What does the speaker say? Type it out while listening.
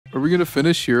Are we gonna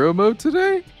finish hero mode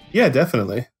today? Yeah,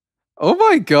 definitely. Oh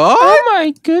my god! Oh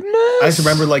my goodness! I just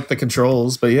remember like the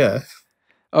controls, but yeah.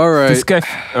 All right. This guy.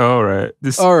 All right.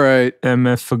 This. All right.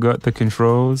 MF forgot the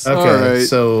controls. Okay, All right.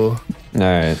 So All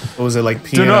right. what was it like?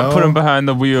 Do not put him behind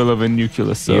the wheel of a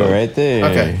nuclear cell. You're right there.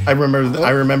 Okay, I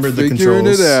remember the Figuring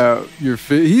controls. it out. He's Oh,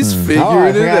 I figuring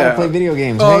it forgot how to out. play video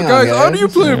games. Oh, Hang on, guys, how do you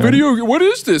play a video game? What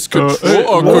is this? Control?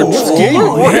 Controller?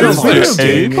 What is this?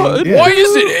 A button? Yeah. Why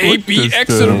is it A, B, What X,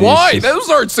 is and this? Y? Those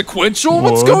aren't sequential.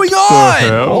 What's What going the on?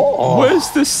 hell? Oh. Where's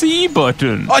the C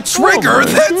button? A trigger? Oh my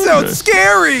That sounds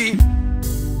goodness. scary.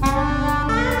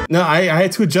 No, I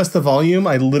had to adjust the volume.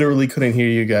 I literally couldn't hear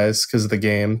you guys because of the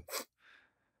game.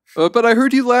 But I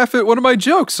heard you laugh at one of my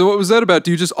jokes. So what was that about?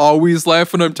 Do you just always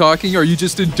laugh when I'm talking? Are you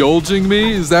just indulging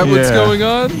me? Is that what's Yeah. going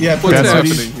on? Yeah, What's that's what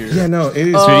happening here? Yeah, no, it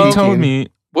is. So he speaking. told me.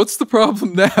 What's the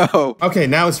problem now? Okay,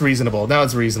 now it's reasonable.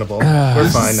 We're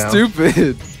fine now.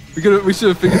 Stupid. We should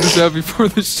have figured this out before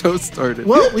the show started.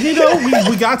 Well, you know,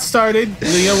 we got started.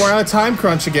 You know, we're on a time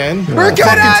crunch again. We're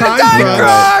getting on a time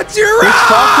crunch. You're This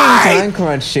fucking right. time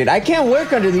crunch shit. I can't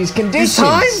work under these conditions.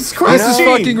 Time's crunch. This is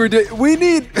fucking ridiculous. We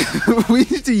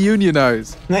need to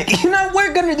unionize. I cannot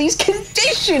work under these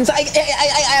conditions.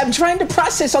 I'm trying to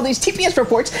process all these TPS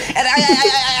reports, and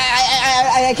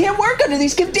I can't work under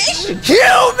these conditions.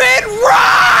 Human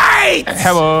rights.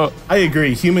 Hello. I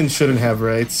agree. Humans shouldn't have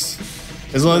rights.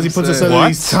 As long as he puts us under What?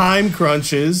 these time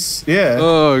crunches. Yeah.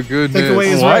 Oh goodness. Take away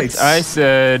his What? rights. I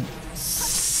said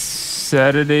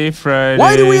Saturday, Friday.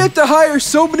 Why do we have to hire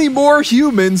so many more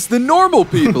humans than normal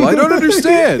people? I don't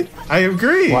understand. I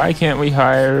agree. Why can't we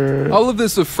hire? All of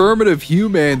this affirmative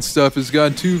human stuff has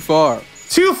gone too far.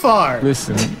 Too far.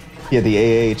 Listen, Yeah, the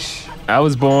AH. I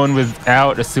was born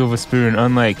without a silver spoon,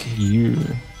 unlike you.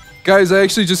 Guys, I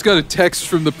actually just got a text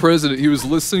from the president. He was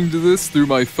listening to this through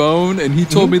my phone, and he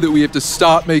told me that we have to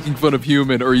stop making fun of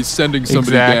human, or he's sending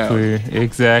somebody down.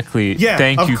 Exactly. Yeah,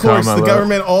 Thank of you, course. Kamala. The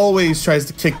government always tries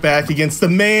to kick back against the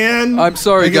man. I'm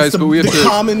sorry, against guys, but we have the to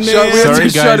common shut- man. we have Sorry, to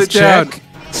shut guys. it down. Check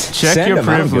Send your him,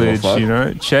 I don't give a privilege. fuck. You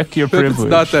know, check your It's privilege.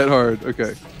 not that hard.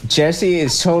 Okay, Jesse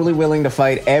is totally willing to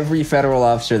fight every federal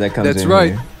officer that comes in. that's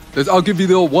right. here. I'll give you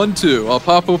the old 1-2. I'll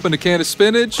pop open a can of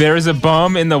spinach. There is a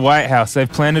bomb in the White House. I've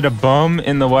planted a bomb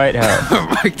in the White House. Oh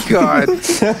my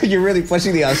god. You're really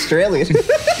pushing the Australian.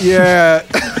 Yeah.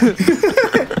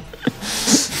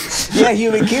 Yeah,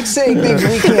 human, keep saying things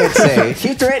we can't say.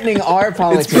 Keep threatening our It's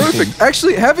politicians. perfect.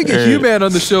 Actually, having a human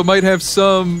on the show might have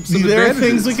some There are advantages.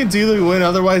 things we can do that we wouldn't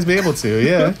otherwise be able to.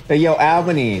 Yeah. Hey, yo,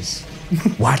 Albanese.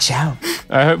 Watch out.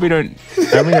 I hope we don't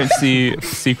see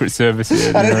Secret Service here.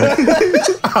 You know?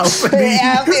 Hey,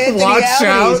 Anthony Watch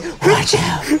out. Albanese. Watch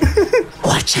out.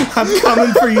 Watch out. I'm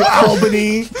coming for you,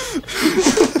 Albany.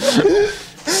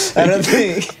 I don't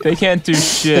think They can't do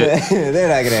shit. they're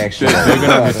not gonna actually. They're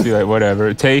gonna just be like,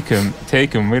 whatever. Take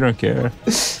him. We don't care.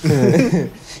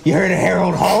 You heard of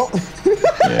Harold Holt?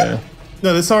 Yeah.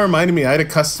 No, this all reminded me. I had a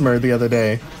customer the other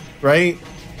day, right?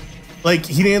 Like,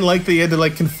 he didn't like that he had to,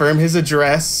 like, confirm his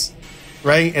address,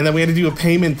 right? And then we had to do a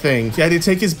payment thing. He had to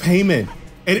take his payment.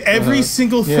 And every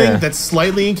single thing Yeah. that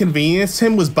slightly inconvenienced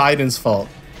him was Biden's fault.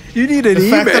 You need an The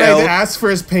fact that I had email. to ask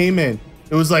for his payment,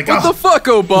 it was like, What oh, the fuck,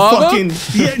 Obama? fucking,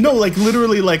 yeah, no, like,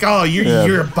 literally, like, oh, Yeah.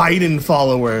 you're a Biden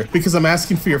follower because I'm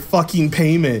asking for your fucking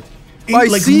payment. My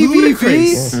Like, CVV?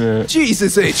 ludicrous. Yeah.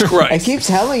 Jesus H. I Christ. keep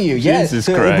telling you, yes. Jesus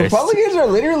The Christ. Republicans are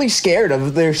literally scared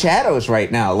of their shadows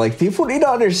right now. Like, people need to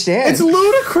understand. It's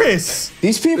ludicrous.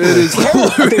 These people It is are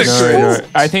ludicrous. No.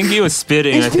 I think he was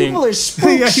spitting. These I think people are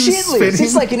spooked Yeah, he was shitless. spitting.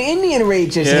 It's like an Indian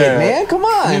raid just Yeah. hit, man. Come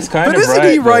on. he's kind But of isn't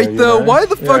he right, you though? know? Why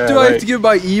the fuck Yeah, do I have like- to give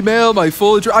my email, my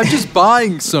full address? I'm just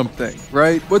buying something,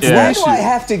 right? What's Yeah. the Why issue? do I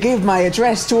have to give my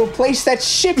address to a place that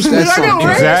ships me That's something?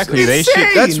 right. Exactly. They should.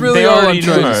 That's really They all I'm already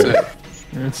trying know. to say.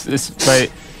 It's like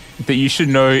that you should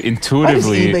know Why does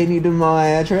intuitively. eBay need to know my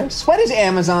address? Why does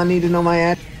Amazon need to know my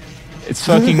address? It's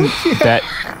fucking that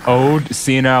old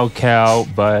senile cow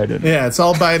Biden Yeah, it's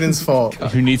all Biden's fault.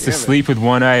 who needs to sleep with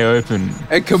one eye open.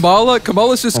 And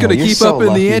Kamala's just going to you're keep so up in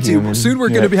lucky, the ante. human. Soon we're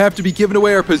going to have to be giving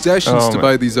away our possessions Oh to my-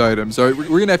 buy these items. All right, we're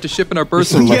going to have to ship in our You're birth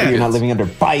so lucky Yeah. you're not living under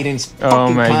Biden's Oh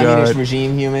fucking my communist God.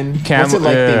 regime, human. What's Camel, it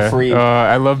like being free?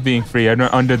 I love being free. I'm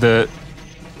not under the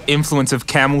influence of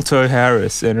Camel Toe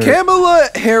Harris. And her- Kamala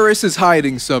Harris is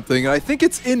hiding something, and I think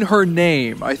it's in her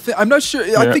name. I'm not sure.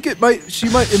 I Yeah. think it might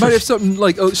have something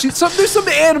like there's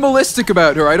something animalistic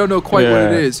about her. I don't know quite what Yeah.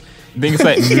 it is. I think it's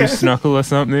like moose knuckle or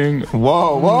something.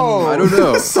 Whoa, whoa! I don't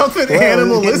know. Something Whoa,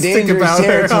 animalistic dangerous about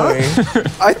her.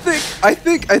 Huh? territory.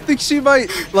 I think she might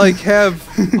like have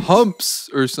humps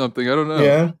or something. I don't know.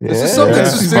 Yeah. There's something Yeah.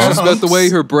 suspicious about the way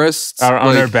her breasts Are on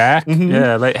like, her back. Mm-hmm.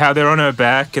 Yeah, like how they're on her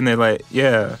back and they're like,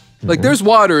 yeah. Like there's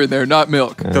water in there, not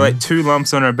milk. They're like 2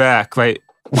 lumps on her back. Like,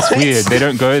 it's weird. They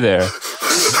don't go there.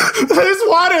 There's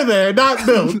water there, not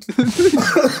milk.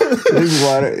 There's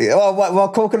water. Oh, well,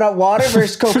 coconut water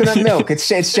versus coconut milk. It's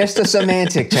just a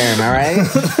semantic term, all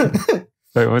right?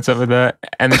 Like, what's up with that?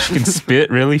 And then she can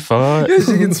spit really far. Yeah,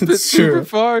 she can spit That's super true.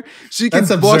 far. She can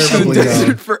That's walk through the observably desert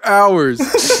dumb. for hours.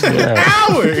 Yeah.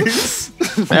 Hours.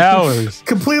 Hours.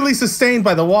 Completely sustained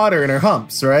by the water in her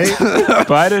humps, right?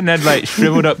 Biden had like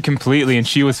shriveled up completely and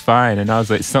she was fine. And I was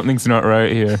like, something's not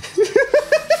right here.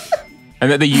 And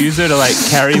that they use her to like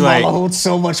carry Kamala like, holds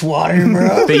so much water,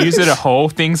 bro. they use her to haul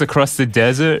things across the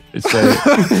desert. It's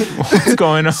like, what's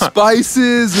going on?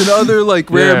 Spices and other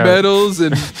like rare Yeah. metals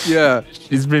and yeah.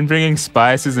 She's been bringing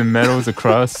spices and metals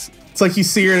across. It's like you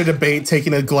see her in a debate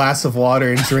taking a glass of water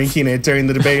and drinking it during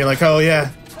the debate. You're like, oh yeah,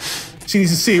 she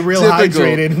needs to see real Typical.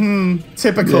 hydrated.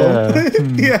 Typical.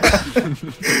 Yeah.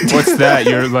 Yeah. What's that?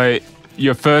 You're like,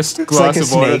 your first It's glass like a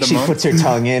of water of snake. the She month? puts her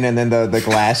tongue in, and then the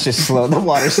glass just the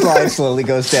water slide slowly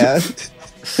goes down. I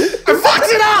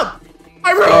fucked it up.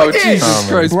 I Oh ruined it. Jesus Oh, my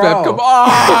Christ, Bro. Pep, come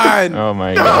on! Oh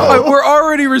my god. We're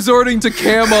already resorting to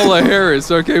Kamala Harris.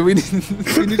 Okay, we need to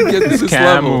get to this level.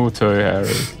 Camel toe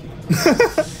Harris.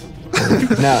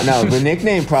 No, the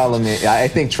nickname problem is, I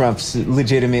think Trump's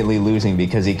legitimately losing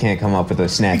because he can't come up with a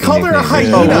snappy He called her a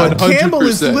nickname. hyena. Oh, 100%. Campbell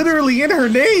is literally in her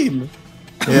name.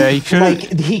 Yeah, he could. Like,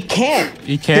 he can't.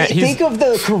 He can't. Think of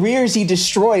the careers he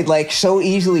destroyed, like, so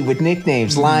easily with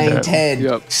nicknames. Lying Yeah. Ted,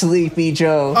 Yep. Sleepy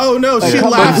Joe. Oh no, Like, she come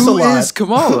laughs on. a Who lot. is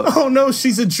Kamala? Oh no,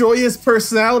 she's a joyous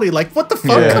personality. Like, what the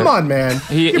fuck? Yeah. Come on, man.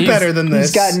 You're he's- better than this.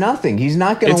 He's got nothing. He's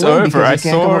not going It's to win over. because I he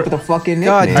can't come saw- up with a fucking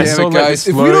God nickname. I damn saw, it, like, guys. this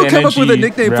If we don't low come up with a energy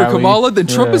nickname for rally. Kamala, then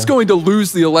Trump Yeah. is going to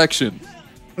lose the election.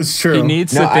 It's true. He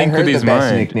needs No, to I think heard with the his best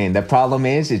mind. nickname. The problem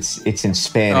is, it's in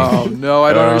Spanish. Oh no,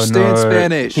 I don't Oh, understand no.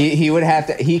 Spanish. He would have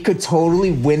to. He could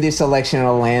totally win this election in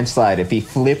a landslide if he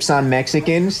flips on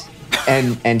Mexicans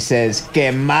and says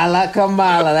 "Que mala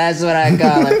Kamala." That's what I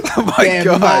call it. Oh my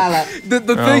god. The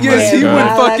thing my is, he God.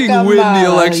 would fucking win the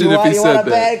election if he you want said a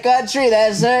that. bad country?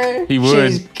 That's her. He would.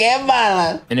 She's "Que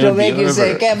mala." And it She'll would be make you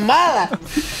say over. "Que mala."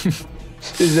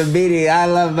 This is a meeting. I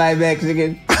love my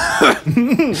Mexican.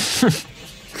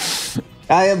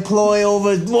 I employ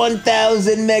over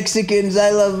 1,000 Mexicans.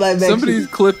 I love my Mexicans. Somebody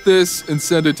clip this and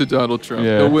send it to Donald Trump.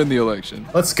 Yeah. He'll win the election.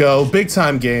 Let's go. Big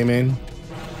time gaming.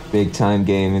 Big time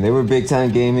gaming. They were big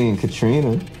time gaming in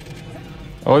Katrina.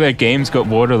 All their games got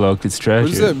waterlogged. It's What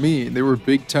tragic. does that mean? They were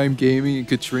big time gaming in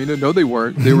Katrina? No, they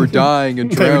weren't. They were dying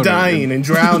and They drowning. were dying and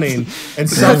drowning and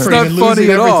suffering not and funny losing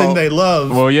at everything all. they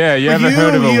love. Well, yeah, you But ever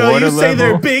heard of a water you say they're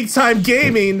level? big time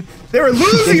gaming. They were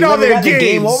losing You all never their got the games.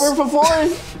 game over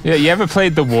before? Yeah, you ever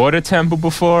played the water temple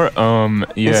before? Yeah.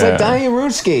 It's like dying in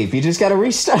RuneScape. You just gotta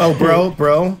restart. Oh,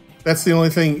 bro. That's the only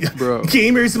thing. Bro.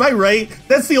 Gamers, am I right?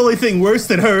 That's the only thing worse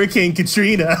than Hurricane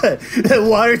Katrina. That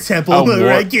water temple, Oh,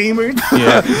 right, gamers?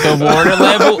 Yeah, the water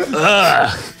level.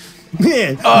 Ugh.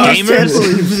 Man, gamers.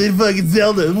 temple in fucking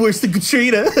Zelda, worse than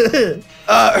Katrina.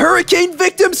 Hurricane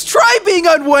victims, try being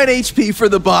on 1 HP for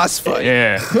the boss fight.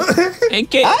 Yeah. And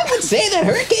get- I would say that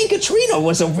Hurricane Katrina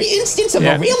was a instance of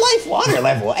Yeah. a real life water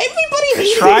level. Everybody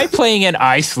hated Try it. playing an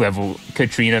ice level,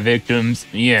 Katrina victims.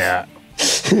 Yeah.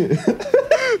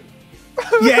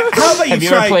 Yeah, how about Have you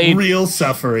you ever try played- real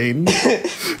suffering?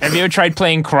 Have you ever tried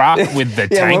playing Croc with the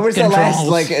Yeah, tank when was the controls? last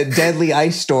like a deadly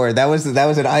ice store? That was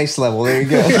an ice level. There you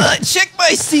go. Check my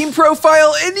Steam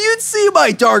profile and you'd see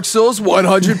my Dark Souls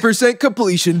 100%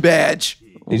 completion badge.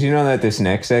 Did you know that this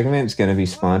next segment is gonna be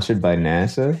sponsored by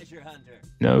NASA?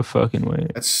 No fucking way.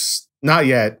 It's not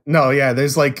yet. No, yeah,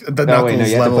 there's like the Oh Knuckles wait, no,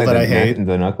 you have to level play that I the, hate.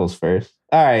 the Knuckles first.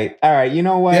 All right. You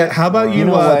know what? Yeah, how about you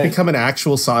know what? become an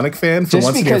actual Sonic fan for Just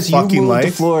once in your because you fucking moved to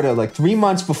life? Florida like 3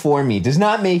 months before me does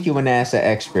not make you a NASA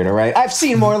expert, all right? I've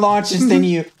seen more launches than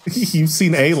you. You've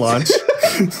seen a launch.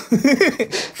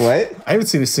 What? I haven't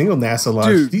seen a single NASA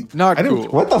launch. Dude, not I don't-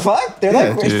 cool. What the fuck? They're Yeah,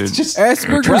 like, dude. it's just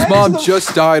Asperger's Right? mom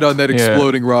just died on that Yeah.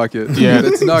 exploding rocket. Yeah,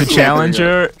 That's not the cool.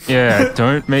 Challenger. Yeah,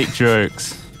 don't make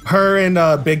jokes. Her and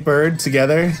Big Bird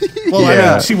together. Well, I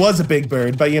Yeah. mean, she was a Big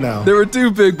Bird, but you know. There were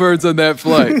 2 big birds on that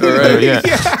flight, all right? Yeah.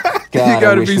 God, I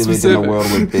gotta wish be we lived in a specific.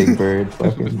 world with Big Bird.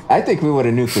 Fucking, I think we would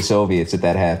have nuked the Soviets if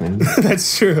that happened.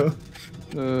 That's true.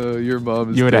 Your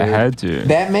mom is You would have dead. had to.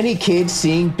 That many kids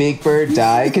seeing Big Bird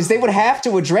die because they would have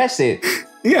to address it.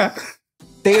 Yeah.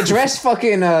 They addressed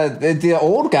fucking the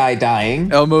old guy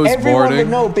dying. Elmo's Everyone mourning. would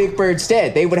know Big Bird's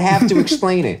dead. They would have to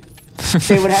explain it.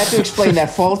 They would have to explain that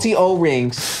faulty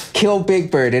O-rings killed Big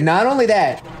Bird. And not only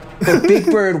that, but Big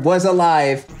Bird was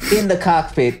alive in the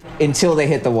cockpit until they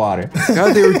hit the water.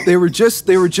 God, they were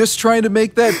just trying to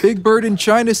make that Big Bird in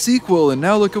China sequel, and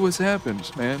now look at what's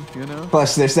happened, man. You know.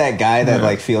 Plus, there's that guy that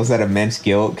like feels that immense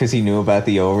guilt because he knew about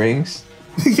the O-rings.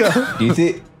 Yeah. Do you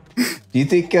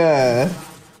think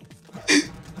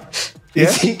you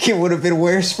think it would have been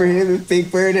worse for him if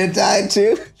Big Bird had died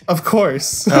too? Of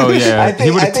course. Oh yeah,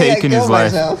 he would have taken his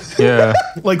life. Myself. Yeah.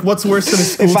 Like, what's worse than a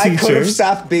school If I could teacher? have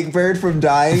stopped Big Bird from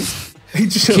dying,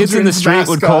 Kids in the street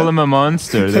would call him a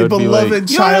monster. a They would be beloved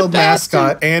like, child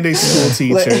mascot and a school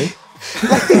teacher.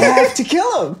 like they have to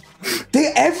kill him.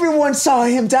 Everyone saw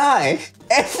him die.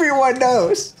 Everyone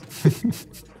knows.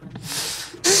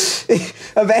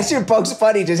 Imagine Bugs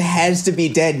Bunny just has to be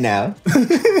dead now.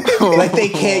 Like they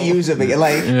can't use him again.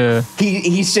 Like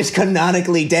he's just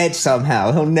canonically dead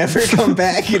somehow. He'll never come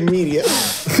back in media.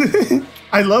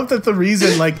 I love that the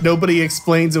reason like nobody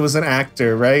explains it was an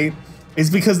actor, right? Is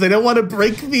because they don't want to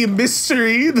break the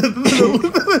mystery, the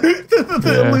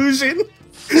illusion.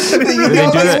 You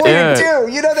know that's weird too.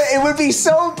 You know that it would be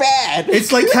so bad.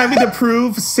 It's like having to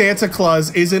prove Santa Claus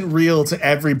isn't real to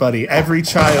everybody, every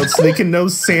child, so they can know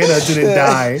Santa didn't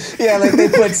die. Yeah, like they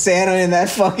put Santa in that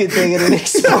fucking thing and it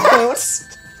explodes.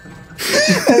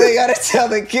 And they gotta tell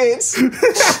the kids,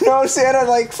 no, Santa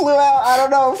like flew out. I don't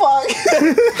know,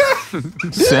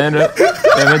 fuck. Santa.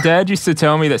 Yeah, my dad used to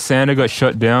tell me that Santa got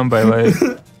shut down by like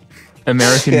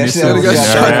American missiles. Santa got in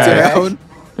shut Iraq. down.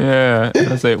 Yeah, I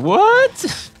was like,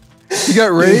 what? He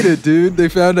got raided, dude. They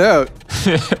found out.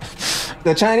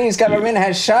 The Chinese government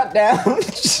has shut down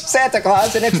Santa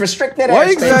Claus and it's restricted Why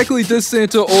airspace. exactly does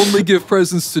Santa only give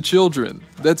presents to children?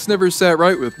 That's never sat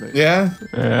right with me. Yeah?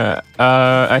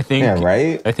 I think. Yeah,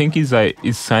 right? I think he's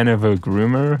kind of a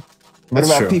groomer. What That's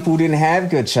about true. people who didn't have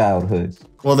good childhoods?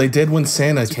 Well, they did when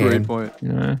Santa Great came point.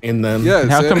 in them. Yeah,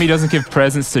 How Santa, come he doesn't give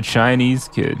presents to Chinese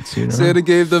kids? You know? Santa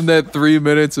gave them that 3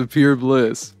 minutes of pure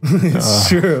bliss. It's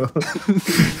true.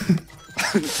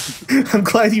 I'm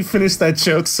glad you finished that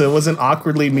joke so it wasn't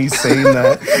awkwardly me saying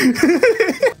that.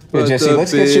 Hey, Jesse, the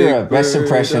let's get your Big best Bird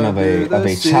impression of a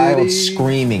the child city.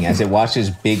 screaming as it watches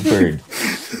Big Bird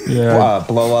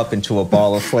blow up into a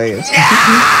ball of flames.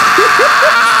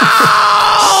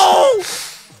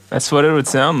 That's what it would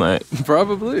sound like.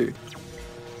 Probably.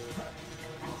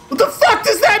 What the fuck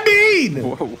does that mean?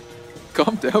 Whoa.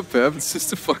 Calm down, Pep. It's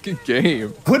just a fucking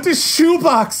game. What does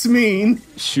shoebox mean?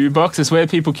 Shoebox is where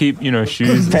people keep,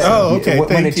 shoes. And Oh, okay, When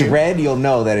thank it's you. red, you'll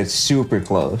know that it's super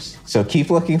close. So keep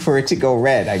looking for it to go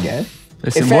red, I guess.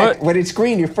 Listen, In fact, what? when it's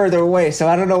green, you're further away. So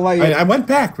I don't know why you're. I went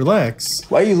back, relax.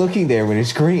 Why are you looking there when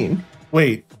it's green?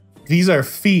 Wait, these are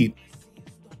feet.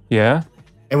 Yeah.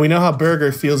 And we know how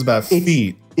Burger feels about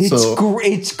feet. It's So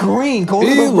it's green. Go to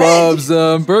He the red. loves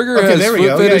them. Burger Okay, has there we foot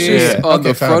go. Yeah, fetishes yeah, yeah. on Okay,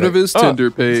 the found front it. of his Oh, Tinder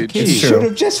it's a page. key. It's You true. should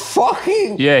have just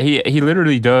fucking. Yeah, he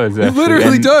literally does. He Actually.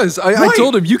 literally And does. I Right.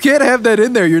 told him, you can't have that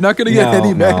in there. You're not going to get any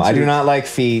No, matches. I do not like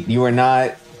feet. You are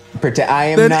not. I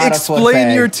am Then not a foot explain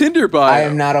fag. your Tinder bio. I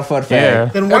am not a foot fag. Yeah.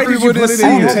 then why did you Everyone put is it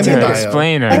in your seeing it. Tinder Yeah, bio?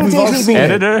 explain Like, it. we've all Editor. seen it.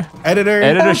 Editor, Editor.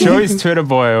 editor, show his Twitter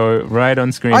bio right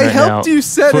on screen I right helped now. you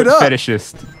set Foot it up.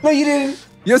 Fetishist. No, you didn't.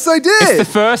 Yes, I It's the did.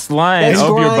 first line That's of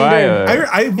your Grindr. bio.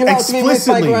 I You helped me with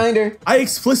my grinder. I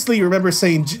explicitly remember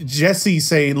saying Jesse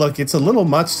saying, "Look, it's a little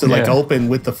much to like Yeah. open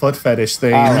with the foot fetish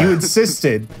thing." Ah. And you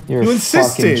insisted. You're you a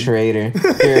fucking insisted. traitor.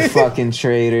 You're a fucking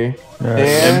traitor. Yeah.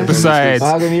 And besides,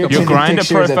 How come your your Tinder Grindr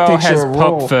picture is a profile picture has of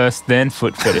pop Wolf? first, then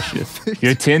foot fetishist.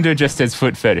 Your Tinder just says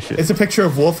foot fetishist. It's a picture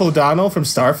of Wolf O'Donnell from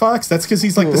Star Fox. That's because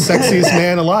he's like the sexiest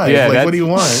man alive. Yeah, like, that's- what do you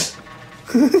want?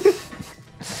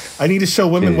 I need to show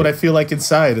women what I feel like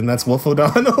inside, and that's Wolf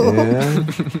O'Donnell. Yeah.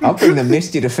 I'll bring the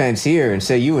Misty defense here and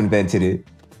say you invented it.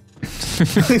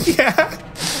 Yeah.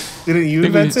 Didn't you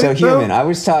invent it? So though? human, I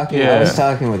was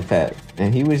talking with Pat,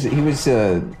 and he was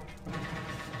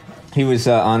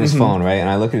on his phone, right? And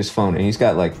I look at his phone, and he's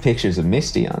got like pictures of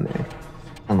Misty on there.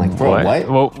 I'm like, bro, what?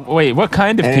 Well, wait, what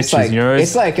kind of And pictures?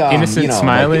 it's like innocent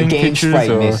smiling like game pictures, sprite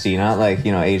or Misty, not like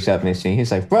aged up Misty.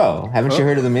 He's like, bro, haven't you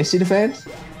heard of the Misty defense?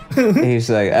 And he's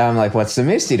like, I'm like, what's the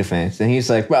Misty defense? And he's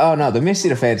like, oh no, the Misty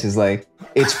defense is like,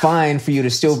 it's fine for you to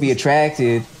still be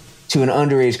attracted to an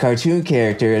underage cartoon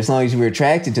character as long as you were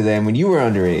attracted to them when you were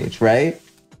underage, right?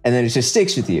 And then it just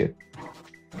sticks with you.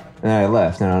 And I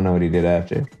left, and I don't know what he did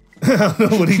after. I don't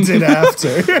know what he did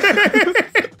after.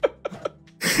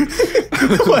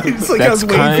 What? It's like I was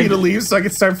waiting for you to leave so I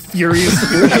could start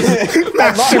furiously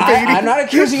masturbating. I'm not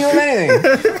accusing you of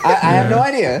anything. I have no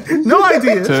idea. No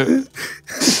idea.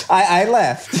 I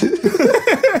left.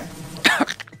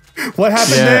 What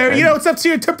happened there? You know, it's up to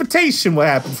your interpretation what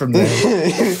happened from there.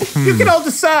 You can all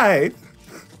decide.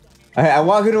 I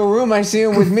walk into a room, I see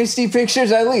him with misty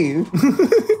pictures, I leave.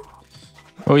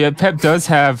 Oh yeah, Pep does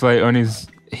have like on his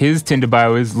Tinder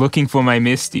bio is looking for my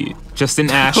Misty. Justin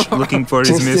Ash looking for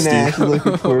his Misty. Justin Ash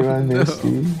looking for my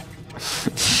Misty.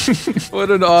 What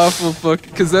an awful fuck,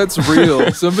 because that's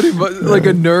real. Somebody like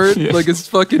a nerd, like a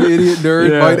fucking idiot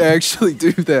nerd, might actually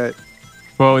do that.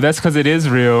 Well, that's because it is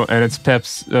real, and it's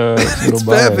Pep's it's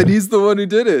Pep, and he's the one who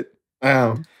did it.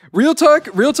 Wow. Real talk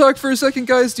for a second,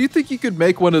 guys. Do you think you could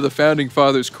make one of the founding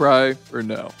fathers cry or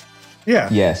no? Yeah.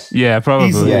 Yes. Yeah, probably.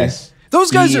 Easily. Yes. Those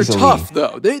guys are tough,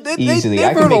 though. Easily. They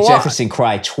I burn can a make lot. Jefferson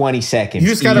cry 20 seconds. You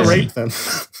just gotta Easy. rape them.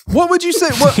 What would you say?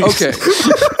 What? Okay.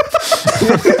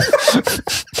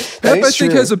 Pep, I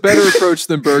think, has a better approach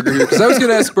than Burger here. Because I was going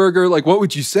to ask Burger, like, what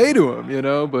would you say to him, you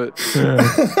know? But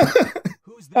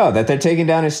Oh, that they're taking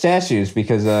down his statues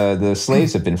because the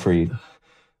slaves have been freed.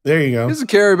 There you go. he doesn't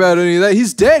care about any of that.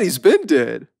 He's dead. He's been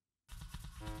dead.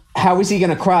 How is he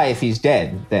going to cry if he's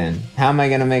dead, then? How am I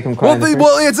going to make him cry?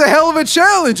 Well, it's a hell of a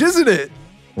challenge, isn't it?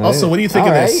 Also, what do you think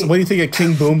of this? What do you think of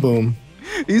King Boom Boom?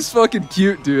 He's fucking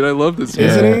cute, dude. I love this guy.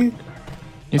 Isn't he?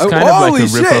 He's kind of like a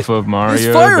ripoff of Mario. His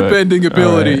firebending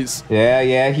abilities. Right.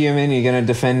 Yeah, human. You're going to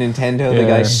defend Nintendo, the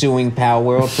guy suing Power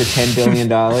World for $10 billion?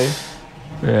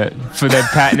 Yeah, for their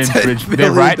patent infringement.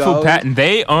 Their rightful patent.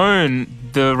 They own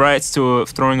the rights to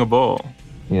throwing a ball.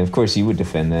 Yeah, of course you would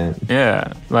defend that.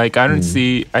 Yeah, like I don't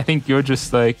see. I think you're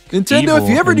just like Nintendo. evil If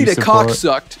you ever and need a support- cock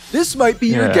sucked, this might be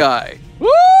your guy. Woo!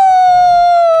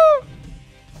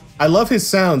 I love his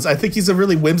sounds. I think he's a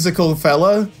really whimsical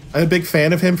fella. I'm a big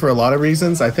fan of him for a lot of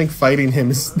reasons. I think fighting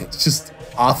him is just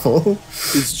awful.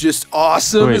 It's just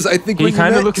awesome. Wait, I think he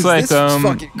kind of looks like this is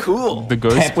fucking cool. the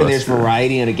Ghostbuster. Pep when there's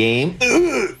variety in a game.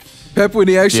 Pep, when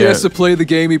he actually has to play the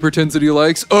game he pretends that he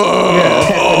likes.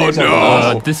 Oh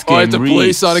no! This I game have to play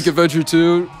reeks. Sonic Adventure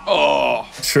 2. Oh,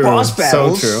 True. Boss So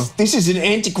battles. true. This is an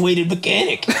antiquated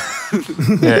mechanic.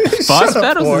 Yeah. Boss up,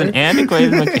 battles boy. is an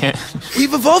antiquated mechanic.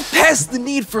 we've evolved past the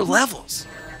need for levels.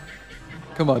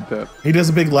 Come on, Pep. He does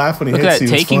a big laugh when he Look hits at you.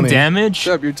 that, It's taking funny. damage,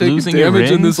 Pep, you're taking losing your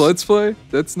damage in rings. this Let's Play.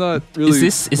 That's not really.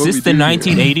 Is what we this the do here.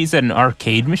 1980s at an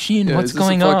arcade machine? Yeah, What's is this a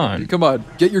going fucking- on? Come on,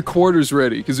 get your quarters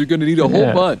ready because you're going to need a whole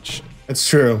Yeah. bunch. It's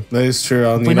true. That is true.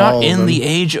 I'll We're need not all of in them. the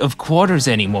age of quarters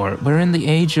anymore. We're in the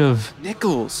age of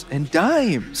Nickels and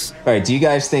dimes. All right, do you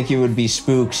guys think you would be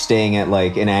spooked staying at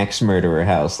like an axe murderer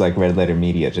house like Red Letter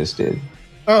Media just did?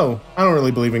 Oh, I don't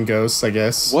really believe in ghosts, I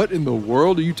guess. What in the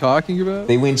world are you talking about?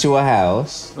 They went to a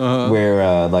house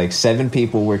where like 7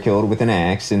 people were killed with an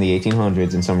axe in the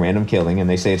 1800s in some random killing, and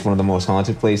they say it's one of the most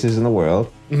haunted places in the world.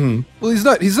 Well, he's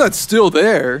not still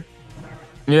there.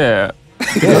 yeah.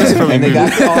 And they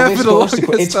got all Happened this a long ghost. ass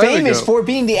It's time famous ago. for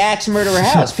being the axe murderer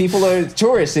house. People are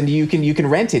tourists, and you can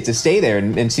rent it to stay there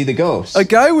and see the ghosts. A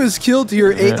guy was killed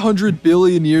here 800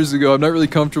 billion years ago. I'm not really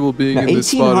comfortable being in this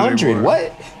spot 1800. anymore.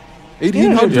 What?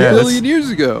 1800 Yeah, billion years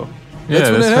ago. That's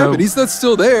when it that's happened. how- He's not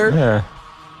still there. Yeah.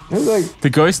 It was like The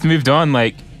ghost moved on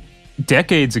like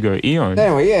decades ago, eons.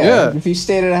 anyway, yeah. Yeah. If you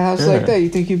stayed at a house like that, you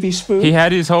think you'd be spooked? He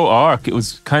had his whole arc. It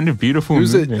was kind of beautiful. It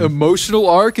was an moving. emotional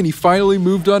arc, and he finally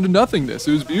moved on to nothingness.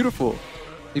 It was beautiful.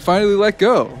 He finally let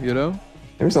go, you know?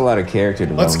 There was a lot of character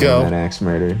Let's development go. in that axe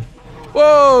murder.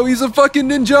 Whoa, he's a fucking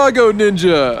Ninjago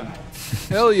ninja.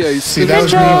 Hell yeah, he's See, that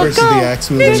was me versus the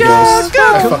axe moving ghost. I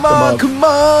fucked Come them on, up. come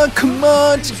on, come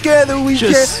on, together we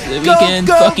Just can we go, can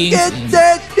go fucking get sing.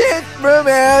 that hit from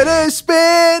outer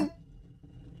spin.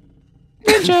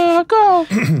 Ninja go!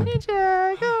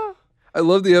 Ninja go! I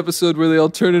love the episode where they all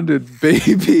turn into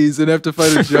babies and have to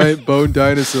fight a giant bone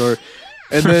dinosaur.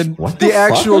 And then What the the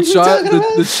fuck actual are you child, talking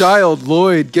about? the child,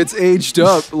 Lloyd, gets aged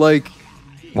up like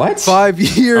What? 5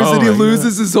 years Oh and he my God.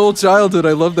 loses his whole childhood.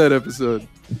 I love that episode.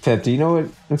 Pep, do you know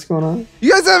what's going on?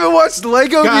 You guys haven't watched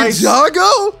Lego Guys.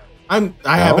 Ninjago?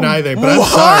 I haven't either, but I'm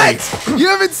sorry. What? You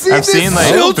haven't seen I've this seen,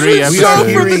 like, children's 3 We are show episodes. from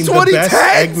the hearing the best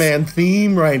 2010s? Eggman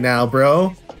theme right now,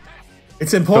 bro.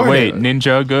 It's important. But wait,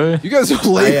 Ninja go? You guys are I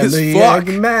lame am as the fuck.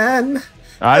 Eggman.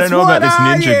 I don't know about this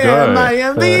Ninja go. I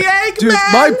am the Eggman. Dude,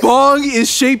 my bong is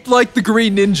shaped like the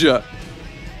Green Ninja.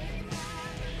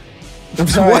 I'm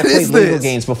sorry, What I played is Lego this?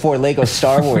 games before Lego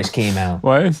Star Wars came out.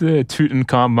 Why is there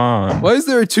Tutankhamun? Why is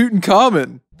there a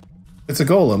Tutankhamun? It's a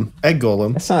golem. Egg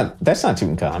golem. That's not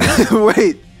Tutankhamun.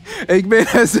 Wait, Eggman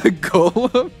has a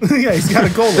golem? Yeah, he's got a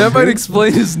golem. That might dude.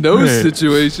 explain his nose Wait.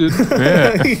 situation.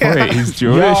 Yeah. Yeah. Wait, he's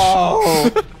Jewish?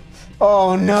 Yo!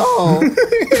 Oh no!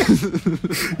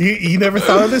 You never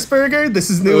thought of this, Burger? This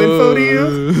is new info to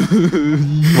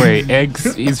you? Wait,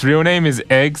 Eggs. His real name is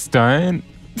Eggstein.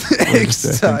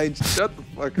 Eggstein, shut the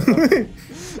fuck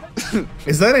up.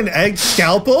 Is that an egg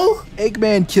scalpel?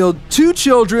 Eggman killed 2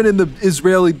 children in the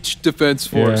Israeli Defense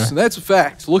Force, Yeah. and that's a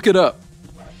fact. Look it up.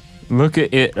 Look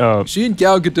at it up. She and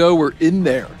Gal Gadot were in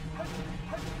there.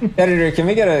 Editor, can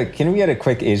we get a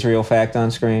quick Israel fact on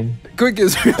screen? Quick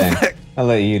Israel fact. I'll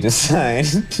let you decide.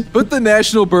 Put the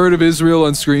national bird of Israel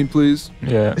on screen, please.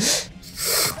 Yeah.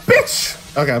 Bitch!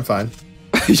 Okay, I'm fine.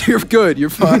 You're good. You're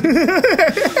fine.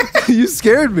 You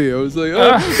scared me. I was like,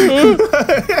 oh.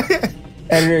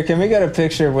 Editor, can we get a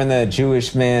picture of when that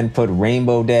Jewish man put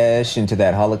Rainbow Dash into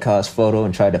that Holocaust photo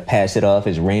and tried to pass it off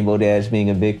as Rainbow Dash being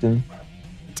a victim?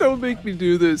 Don't make me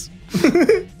do this.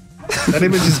 That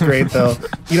image is great, though.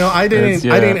 You know, I didn't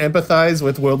empathize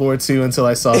with World War II until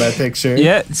I saw that picture.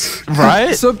 Yeah,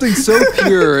 right? Something so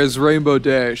pure as Rainbow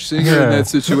Dash, seeing her in that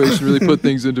situation really put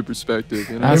things into perspective.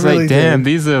 You know? I was really like, damn, did.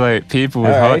 these are like people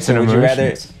with All right, hearts so and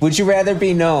emotions. would you rather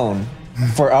be known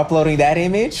for uploading that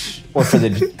image or for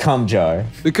the cum jar?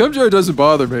 The cum jar doesn't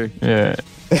bother me Yeah.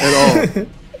 at all.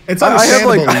 It's I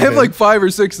understandable. have like 5 or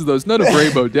 6 of those. None of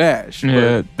Rainbow Dash.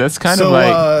 Yeah, that's kind So, of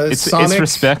like it's Sonic-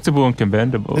 respectable and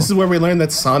commendable. This is where we learned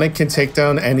that Sonic can take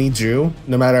down any Jew,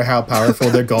 no matter how powerful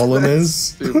their golem is.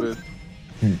 Stupid.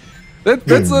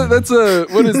 That's a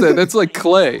what is that? That's like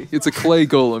clay. It's a clay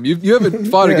golem. You haven't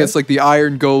fought Yeah. against like the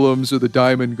iron golems or the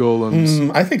diamond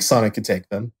golems. I think Sonic could take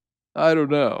them. I don't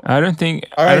know. I don't think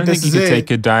All I right, don't think this you could is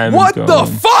take it. a diamond. What the golem.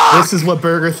 fuck? This is what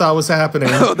Burger thought was happening.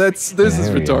 Oh, this is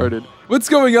There we go. retarded. What's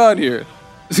going on here?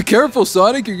 Careful,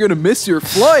 Sonic, you're gonna miss your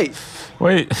flight.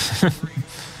 Wait.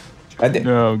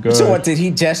 No, go So ahead. what, did he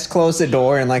just close the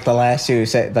door and like the last two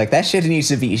said, like that shit needs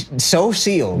to be so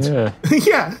sealed? Yeah.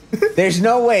 Yeah. There's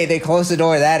no way they close the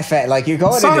door that fast. Like you're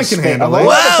going Sonic into can space, handle of it. all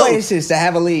Wow. the places to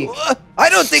have a leak. I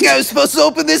don't think I was supposed to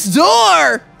open this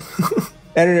door.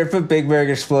 Editor, put Big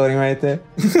Burger exploding right there.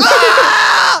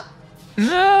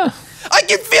 No. I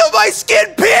can feel my skin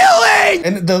peeling.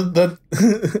 And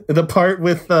the part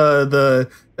with the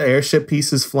airship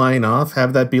pieces flying off,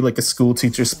 have that be like a school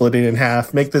teacher splitting in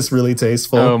half. Make this really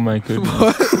tasteful. Oh my goodness.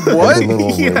 What?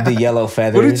 The yellow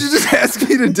feathers. What did you just ask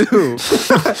me to do?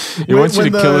 He wants you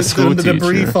to kill a school the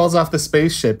debris teacher. falls off the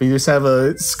spaceship, you just have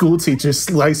a school teacher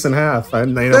slice in half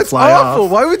and they don't That's fly awful.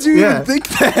 off. Why would you Yeah. even think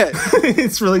that?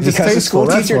 It's really just because the tasteful. school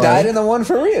That's teacher why. died in the one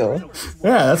for real.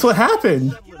 Yeah, that's what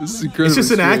happened. This is incredibly It's just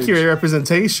an strange. accurate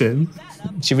representation.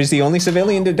 She was the only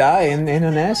civilian to die in a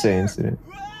NASA incident.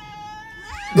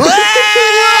 Ah!